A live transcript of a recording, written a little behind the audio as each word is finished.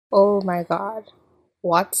Oh my God,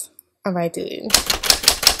 what am I doing?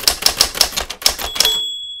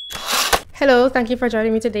 Hello, thank you for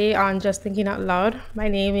joining me today on Just Thinking Out Loud. My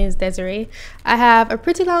name is Desiree. I have a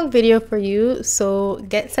pretty long video for you, so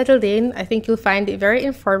get settled in. I think you'll find it very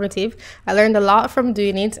informative. I learned a lot from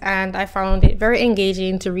doing it, and I found it very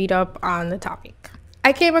engaging to read up on the topic.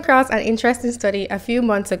 I came across an interesting study a few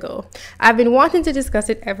months ago. I've been wanting to discuss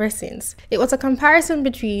it ever since. It was a comparison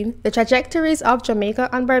between the trajectories of Jamaica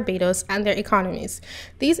and Barbados and their economies.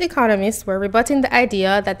 These economists were rebutting the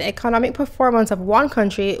idea that the economic performance of one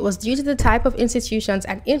country was due to the type of institutions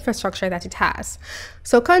and infrastructure that it has.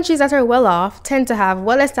 So countries that are well off tend to have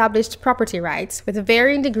well-established property rights with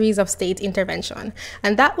varying degrees of state intervention,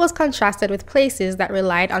 and that was contrasted with places that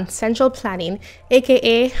relied on central planning,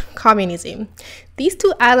 aka communism. These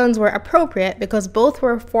two islands were appropriate because both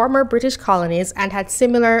were former British colonies and had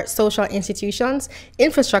similar social institutions,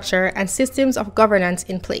 infrastructure, and systems of governance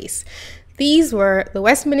in place. These were the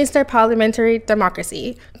Westminster parliamentary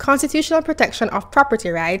democracy, constitutional protection of property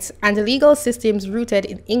rights, and the legal systems rooted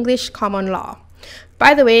in English common law.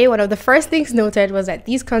 By the way, one of the first things noted was that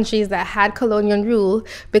these countries that had colonial rule,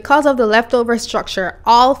 because of the leftover structure,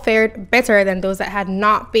 all fared better than those that had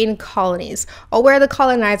not been colonies, or where the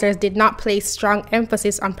colonizers did not place strong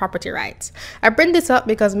emphasis on property rights. I bring this up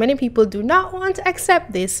because many people do not want to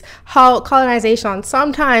accept this, how colonization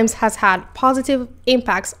sometimes has had positive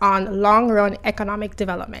impacts on long-run economic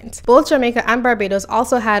development. Both Jamaica and Barbados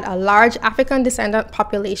also had a large African descendant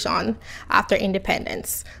population after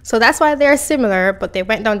independence. So that's why they're similar, but they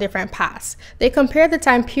went down different paths. They compared the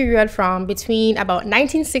time period from between about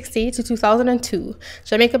 1960 to 2002.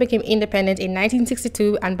 Jamaica became independent in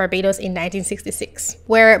 1962 and Barbados in 1966,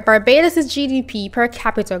 where Barbados' GDP per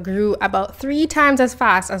capita grew about 3 times as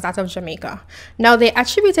fast as that of Jamaica. Now, they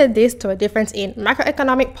attributed this to a difference in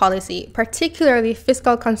macroeconomic policy, particularly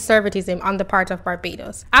fiscal conservatism on the part of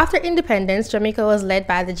Barbados. After independence, Jamaica was led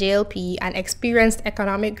by the JLP and experienced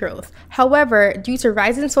economic growth. However, due to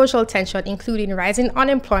rising social tension, including rising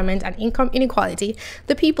unemployment and income inequality,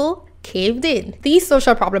 the people caved in. These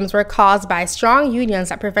social problems were caused by strong unions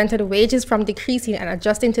that prevented wages from decreasing and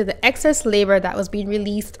adjusting to the excess labor that was being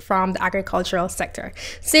released from the agricultural sector,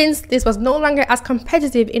 since this was no longer as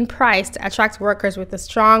competitive in price to attract workers with the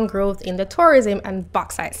strong growth in the tourism and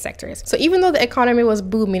bauxite sectors. So even though the economy was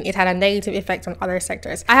booming, it had a negative effect on other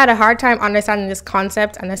sectors. I had a hard time understanding this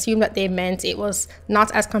concept and assumed that they meant it was not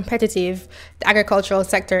as competitive, the agricultural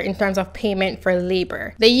sector, in terms of payment for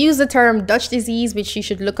labor. They use the term Dutch disease, which you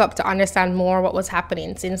should look up to understand more what was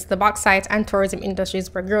happening, since the bauxite and tourism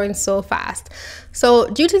industries were growing so fast. So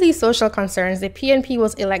due to these social concerns, the PNP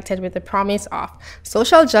was elected with the promise of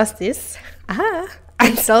social justice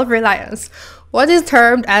and self-reliance, what is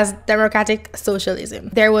termed as democratic socialism.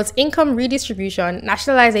 There was income redistribution,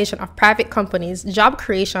 nationalization of private companies, job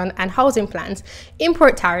creation and housing plans,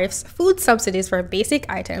 import tariffs, food subsidies for basic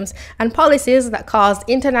items, and policies that caused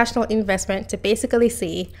international investment to basically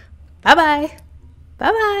say, bye-bye.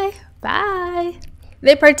 Bye-bye. Bye.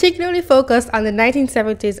 They particularly focused on the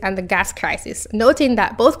 1970s and the gas crisis, noting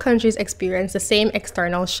that both countries experienced the same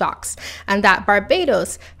external shocks, and that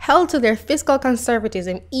Barbados held to their fiscal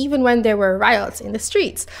conservatism even when there were riots in the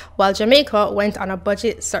streets, while Jamaica went on a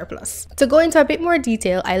budget surplus. To go into a bit more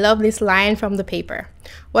detail, I love this line from the paper.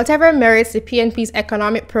 Whatever merits the PNP's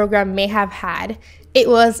economic program may have had, it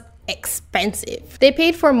was expensive. They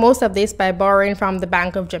paid for most of this by borrowing from the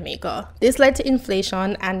Bank of Jamaica. This led to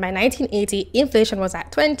inflation, and by 1980, inflation was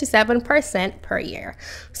at 27% per year.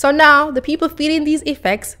 So now, the people feeling these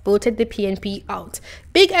effects voted the PNP out.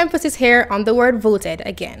 Big emphasis here on the word voted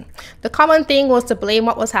again. The common thing was to blame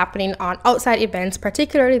what was happening on outside events,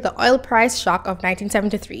 particularly the oil price shock of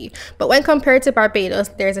 1973. But when compared to Barbados,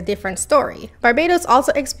 there's a different story. Barbados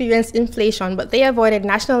also experienced inflation, but they avoided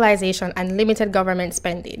nationalization and limited government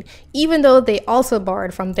spending, even though they also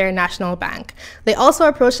borrowed from their national bank. They also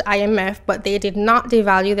approached IMF, but they did not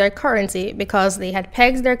devalue their currency because they had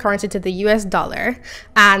pegged their currency to the US dollar,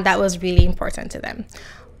 and that was really important to them.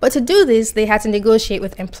 But to do this, they had to negotiate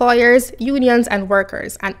with employers, unions, and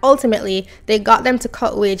workers, and ultimately, they got them to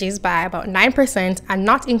cut wages by about 9% and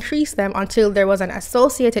not increase them until there was an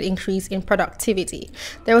associated increase in productivity.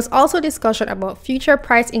 There was also discussion about future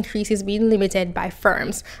price increases being limited by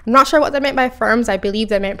firms. I'm not sure what they meant by firms. I believe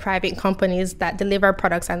they meant private companies that deliver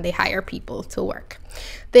products and they hire people to work.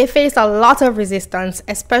 They faced a lot of resistance,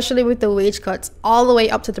 especially with the wage cuts all the way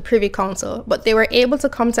up to the Privy Council, but they were able to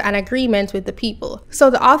come to an agreement with the people. So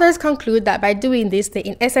the authors conclude that by doing this, they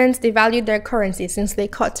in essence devalued their currency since they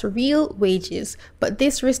cut real wages, but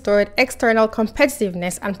this restored external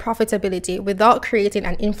competitiveness and profitability without creating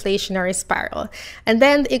an inflationary spiral. And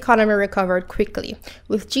then the economy recovered quickly,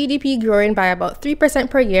 with GDP growing by about 3%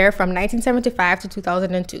 per year from 1975 to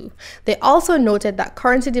 2002. They also noted that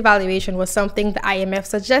currency devaluation was something the IMF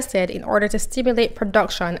suggested in order to stimulate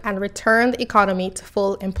production and return the economy to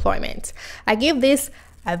full employment. I give this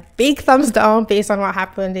a big thumbs down based on what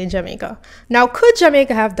happened in Jamaica. Now, could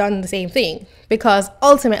Jamaica have done the same thing? Because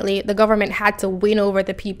ultimately, the government had to win over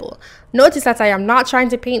the people. Notice that I am not trying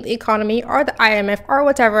to paint the economy or the IMF or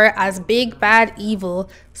whatever as big bad evil,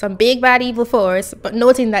 some big bad evil force, but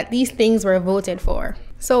noting that these things were voted for.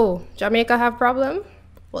 So, Jamaica have problem?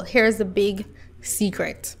 Well, here's the big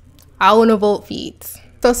secret. I wanna vote for it.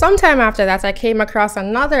 So sometime after that, I came across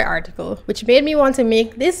another article which made me want to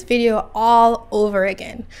make this video all over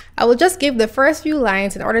again. I will just give the first few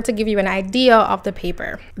lines in order to give you an idea of the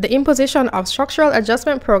paper. The imposition of structural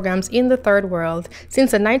adjustment programs in the third world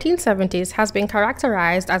since the 1970s has been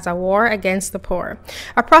characterized as a war against the poor,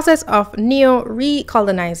 a process of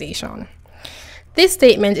neo-recolonization. This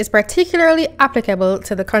statement is particularly applicable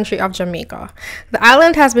to the country of Jamaica. The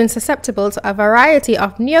island has been susceptible to a variety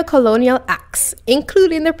of neocolonial acts,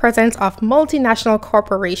 including the presence of multinational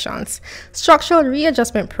corporations, structural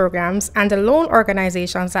readjustment programs, and the loan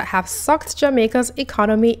organizations that have sucked Jamaica's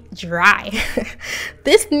economy dry.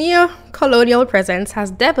 This neo-colonial presence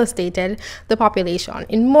has devastated the population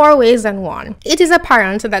in more ways than one. It is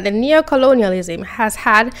apparent that the neo-colonialism has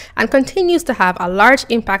had and continues to have a large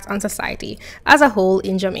impact on society as a whole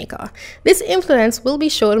in Jamaica. This influence will be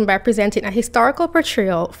shown by presenting a historical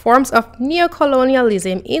portrayal, forms of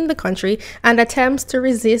neocolonialism in the country, and attempts to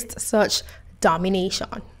resist such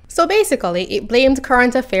domination. So basically, it blamed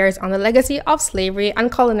current affairs on the legacy of slavery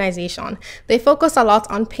and colonization. They focused a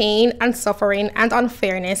lot on pain and suffering and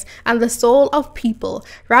unfairness and the soul of people,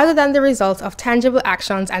 rather than the results of tangible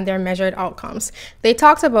actions and their measured outcomes. They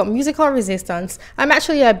talked about musical resistance. I'm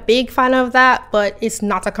actually a big fan of that, but it's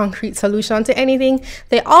not a concrete solution to anything.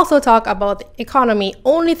 They also talk about the economy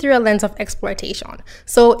only through a lens of exploitation.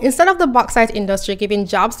 So instead of the bauxite industry giving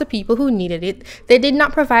jobs to people who needed it, they did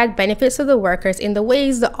not provide benefits to the workers in the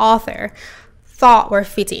ways the author thought were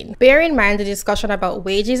fitting. Bear in mind the discussion about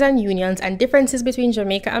wages and unions and differences between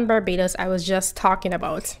Jamaica and Barbados I was just talking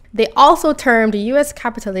about. They also termed US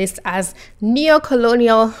capitalists as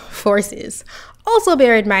neo-colonial forces. Also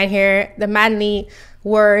bear in mind here the manly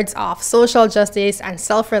words of social justice and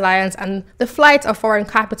self-reliance and the flight of foreign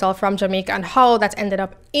capital from Jamaica and how that ended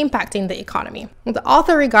up impacting the economy. The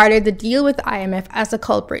author regarded the deal with the IMF as the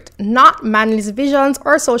culprit, not Manley's visions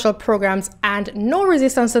or social programs, and no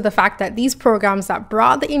resistance to the fact that these programs that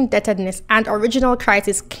brought the indebtedness and original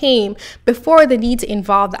crisis came before the need to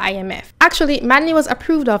involve the IMF. Actually, Manley was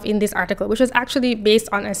approved of in this article, which was actually based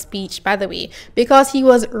on a speech, by the way, because he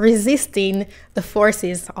was resisting the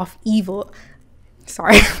forces of evil.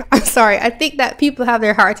 I'm sorry. I think that people have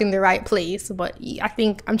their heart in the right place, but I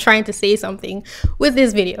think I'm trying to say something with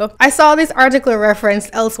this video. I saw this article referenced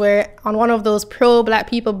elsewhere on one of those pro-Black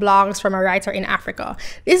people blogs from a writer in Africa.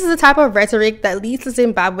 This is the type of rhetoric that leads to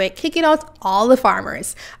Zimbabwe kicking out all the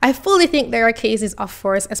farmers. I fully think there are cases of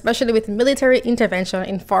force, especially with military intervention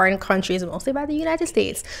in foreign countries, mostly by the United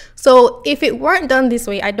States. So if it weren't done this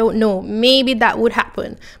way, I don't know, maybe that would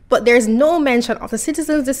happen. But there's no mention of the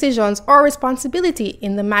citizens' decisions or responsibility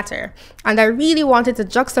in the matter. And I really wanted to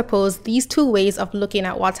juxtapose these two ways of looking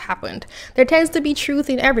at what's happened. There tends to be truth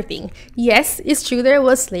in everything. Yes, it's true there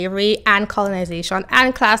was slavery and colonization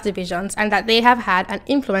and class divisions and that they have had an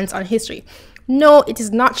influence on history. No, it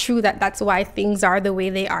is not true that that's why things are the way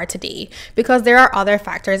they are today, because there are other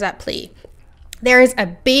factors at play. There is a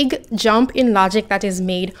big jump in logic that is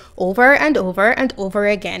made over and over and over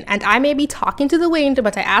again. And I may be talking to the wind,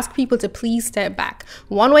 but I ask people to please step back.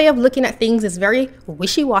 One way of looking at things is very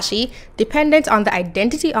wishy-washy, dependent on the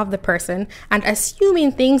identity of the person, and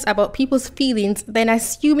assuming things about people's feelings, then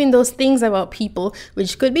assuming those things about people,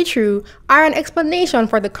 which could be true, are an explanation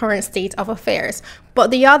for the current state of affairs. But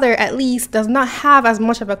the other, at least, does not have as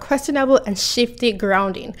much of a questionable and shifty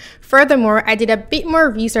grounding. Furthermore, I did a bit more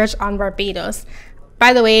research on Barbados.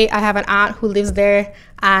 By the way, I have an aunt who lives there,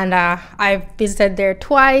 and I've visited there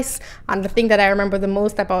twice. And the thing that I remember the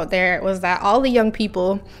most about there was that all the young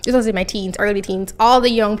people, this was in my teens, early teens, all the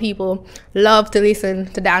young people love to listen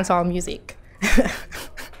to dancehall music.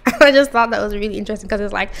 I just thought that was really interesting because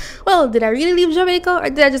it's like, well, did I really leave Jamaica or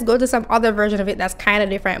did I just go to some other version of it that's kind of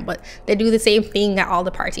different, but they do the same thing at all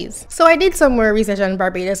the parties? So I did some more research on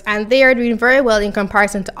Barbados, and they are doing very well in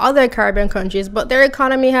comparison to other Caribbean countries, but their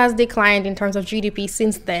economy has declined in terms of GDP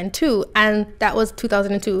since then too, and that was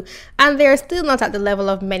 2002. And they are still not at the level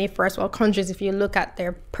of many first world countries if you look at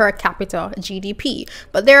their per capita GDP.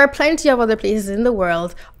 But there are plenty of other places in the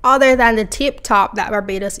world other than the tip top that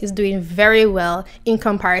Barbados is doing very well in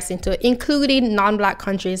comparison to, including non-black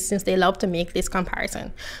countries, since they love to make this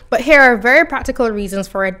comparison. But here are very practical reasons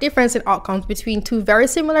for a difference in outcomes between two very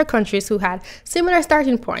similar countries who had similar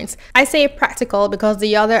starting points. I say practical because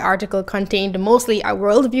the other article contained mostly a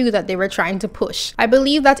worldview that they were trying to push. I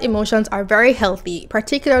believe that emotions are very healthy,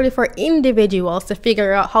 particularly for individuals to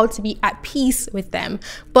figure out how to be at peace with them.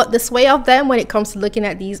 But the sway of them when it comes to looking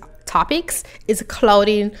at these topics is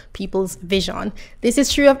clouding people's vision. This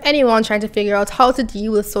is true of anyone trying to figure out how to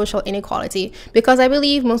deal with social inequality, because I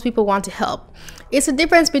believe most people want to help. It's a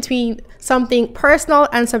difference between something personal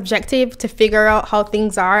and subjective to figure out how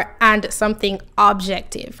things are and something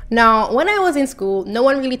objective. Now, when I was in school, no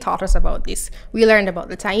one really taught us about this. We learned about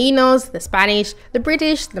the Tainos, the Spanish, the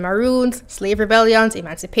British, the Maroons, slave rebellions,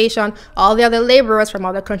 emancipation, all the other laborers from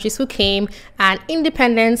other countries who came, and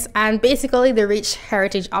independence, and basically the rich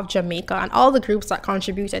heritage of Jamaica and all the groups that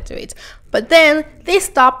contributed to it. But then they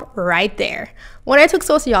stopped right there. When I took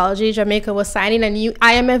sociology, Jamaica was signing a new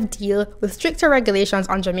IMF deal with stricter regulations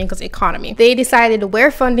on Jamaica's economy. They decided where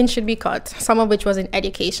funding should be cut, some of which was in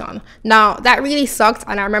education. Now, that really sucked,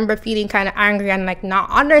 and I remember feeling kind of angry and like not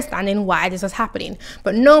understanding why this was happening.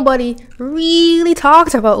 But nobody really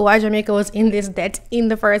talked about why Jamaica was in this debt in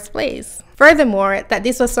the first place. Furthermore, that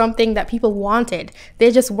this was something that people wanted. They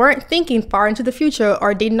just weren't thinking far into the future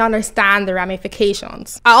or didn't understand the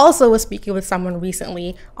ramifications. I also was speaking with someone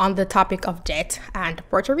recently on the topic of debt, and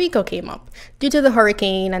Puerto Rico came up due to the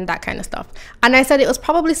hurricane and that kind of stuff. And I said it was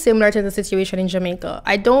probably similar to the situation in Jamaica.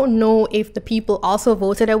 I don't know if the people also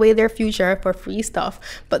voted away their future for free stuff,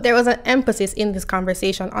 but there was an emphasis in this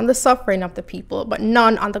conversation on the suffering of the people, but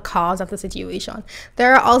none on the cause of the situation.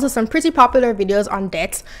 There are also some pretty popular videos on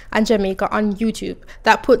debt and Jamaica on YouTube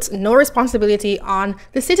that puts no responsibility on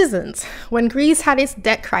the citizens. When Greece had its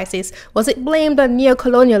debt crisis, was it blamed on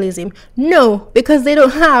neocolonialism? No, because they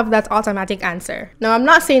don't have that automatic answer. Now, I'm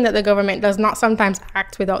not saying that the government does not sometimes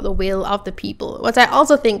act without the will of the people, but I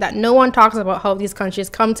also think that no one talks about how these countries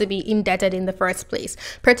come to be indebted in the first place,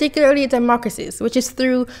 particularly democracies, which is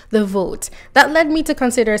through the vote. That led me to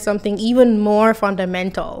consider something even more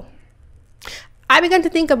fundamental. I began to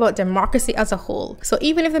think about democracy as a whole. So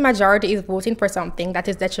even if the majority is voting for something that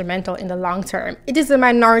is detrimental in the long term, it is the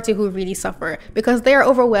minority who really suffer because they are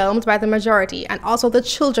overwhelmed by the majority, and also the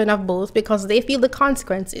children of both because they feel the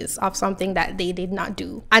consequences of something that they did not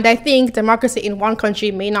do. And I think democracy in one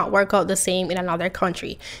country may not work out the same in another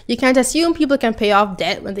country. You can't assume people can pay off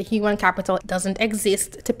debt when the human capital doesn't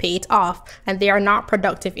exist to pay it off and they are not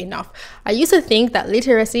productive enough. I used to think that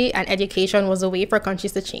literacy and education was a way for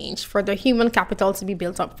countries to change, for the human capital to be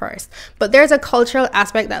built up first. But there's a cultural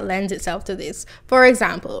aspect that lends itself to this. For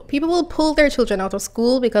example, people will pull their children out of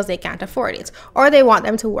school because they can't afford it, or they want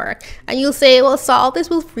them to work. And you'll say, well, solve this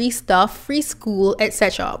with free stuff, free school,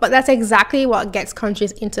 etc. But that's exactly what gets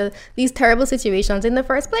countries into these terrible situations in the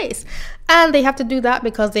first place. And they have to do that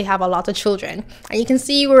because they have a lot of children. And you can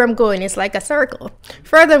see where I'm going, it's like a circle.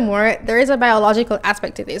 Furthermore, there is a biological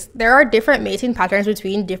aspect to this. There are different mating patterns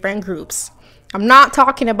between different groups. I'm not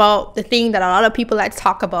talking about the thing that a lot of people like to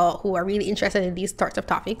talk about who are really interested in these sorts of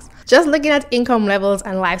topics. Just looking at income levels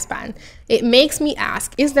and lifespan, it makes me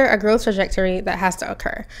ask, is there a growth trajectory that has to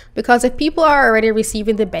occur? Because if people are already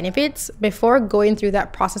receiving the benefits before going through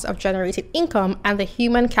that process of generating income and the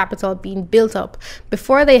human capital being built up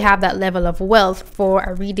before they have that level of wealth for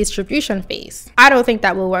a redistribution phase, I don't think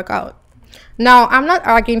that will work out. Now, I'm not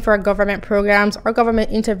arguing for government programs or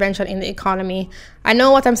government intervention in the economy. I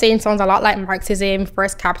know what I'm saying sounds a lot like Marxism,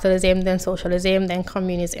 first capitalism, then socialism, then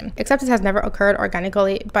communism. Except it has never occurred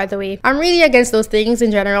organically, by the way. I'm really against those things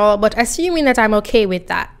in general, but assuming that I'm okay with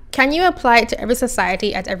that, can you apply it to every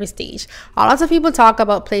society at every stage? A lot of people talk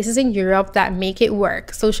about places in Europe that make it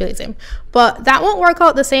work, socialism, but that won't work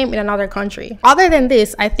out the same in another country. Other than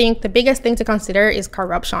this, I think the biggest thing to consider is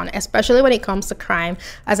corruption, especially when it comes to crime,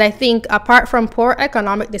 as I think apart from poor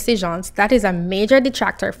economic decisions, that is a major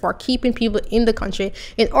detractor for keeping people in the country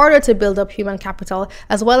in order to build up human capital,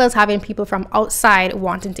 as well as having people from outside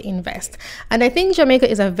wanting to invest. And I think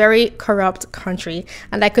Jamaica is a very corrupt country,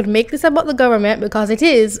 and I could make this about the government because it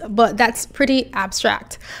is, but that's pretty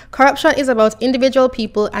abstract. Corruption is about individual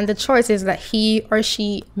people and the choices that he or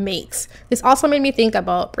she makes. This also made me think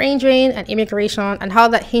about brain drain and immigration and how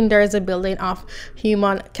that hinders the building of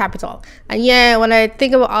human capital. And yeah, when I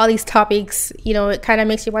think about all these topics, you know, it kind of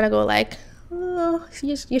makes you want to go like, oh,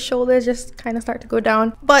 your shoulders just kind of start to go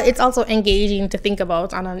down. But it's also engaging to think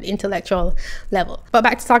about on an intellectual level. But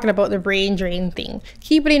back to talking about the brain drain thing.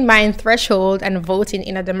 Keeping in mind threshold and voting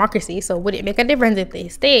in a democracy. So would it make a difference if they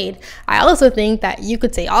stayed? I also think that you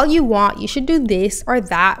could say all you want, you should do this or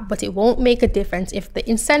that, but it won't make a difference if the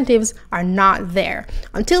incentives are not there.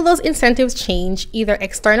 Until those incentives change, either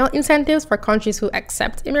external incentives for countries who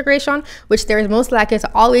accept immigration, which there is most likely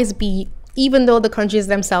to always be even though the countries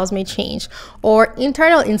themselves may change, or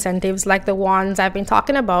internal incentives like the ones I've been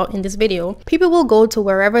talking about in this video, people will go to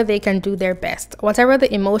wherever they can do their best. Whatever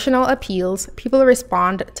the emotional appeals, people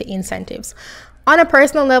respond to incentives. On a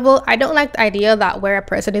personal level, I don't like the idea that where a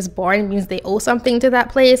person is born means they owe something to that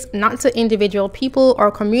place, not to individual people or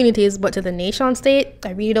communities, but to the nation state. I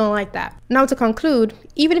really don't like that. Now to conclude,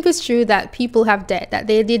 even if it's true that people have debt that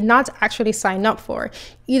they did not actually sign up for,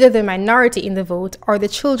 either the minority in the vote or the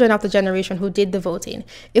children of the generation who did the voting,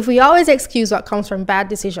 if we always excuse what comes from bad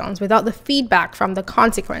decisions without the feedback from the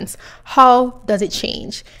consequence, how does it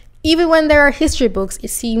change? Even when there are history books, it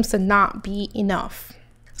seems to not be enough.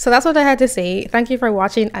 So that's what I had to say. Thank you for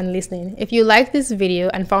watching and listening. If you liked this video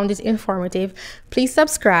and found it informative, please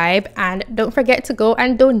subscribe and don't forget to go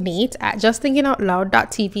and donate at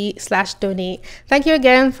justthinkinoutloud.tv/donate. Thank you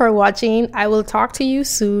again for watching. I will talk to you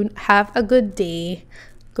soon. Have a good day.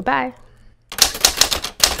 Goodbye.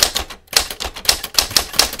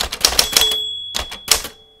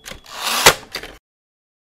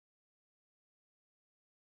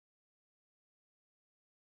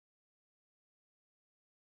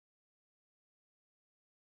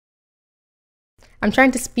 I'm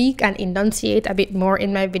trying to speak and enunciate a bit more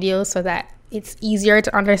in my videos so that it's easier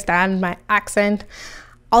to understand my accent.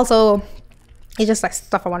 Also, it's just like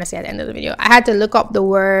stuff I want to say at the end of the video. I had to look up the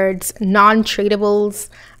words non-tradables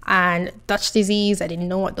and Dutch disease. I didn't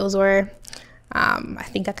know what those were. I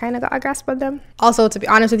think I kind of got a grasp of them. Also, to be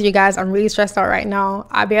honest with you guys, I'm really stressed out right now.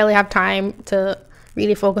 I barely have time to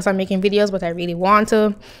really focus on making videos, but I really want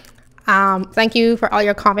to. Thank you for all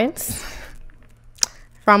your comments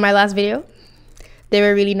from my last video. They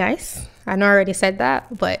were really nice. I know I already said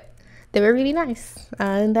that, but they were really nice.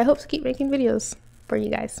 And I hope to keep making videos for you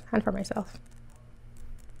guys and for myself.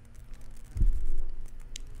 I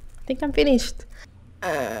think I'm finished.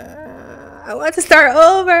 I want to start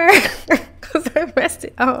over because I messed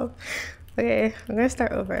it up. Okay, I'm gonna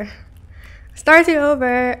start over. Starting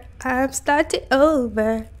over. I'm starting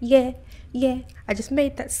over. Yeah, yeah. I just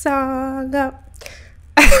made that song up.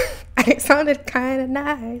 And it sounded kind of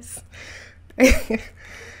nice.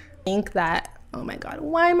 Think that, oh my god,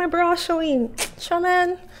 why my bra showing?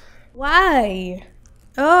 Shaman, why?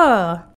 Oh.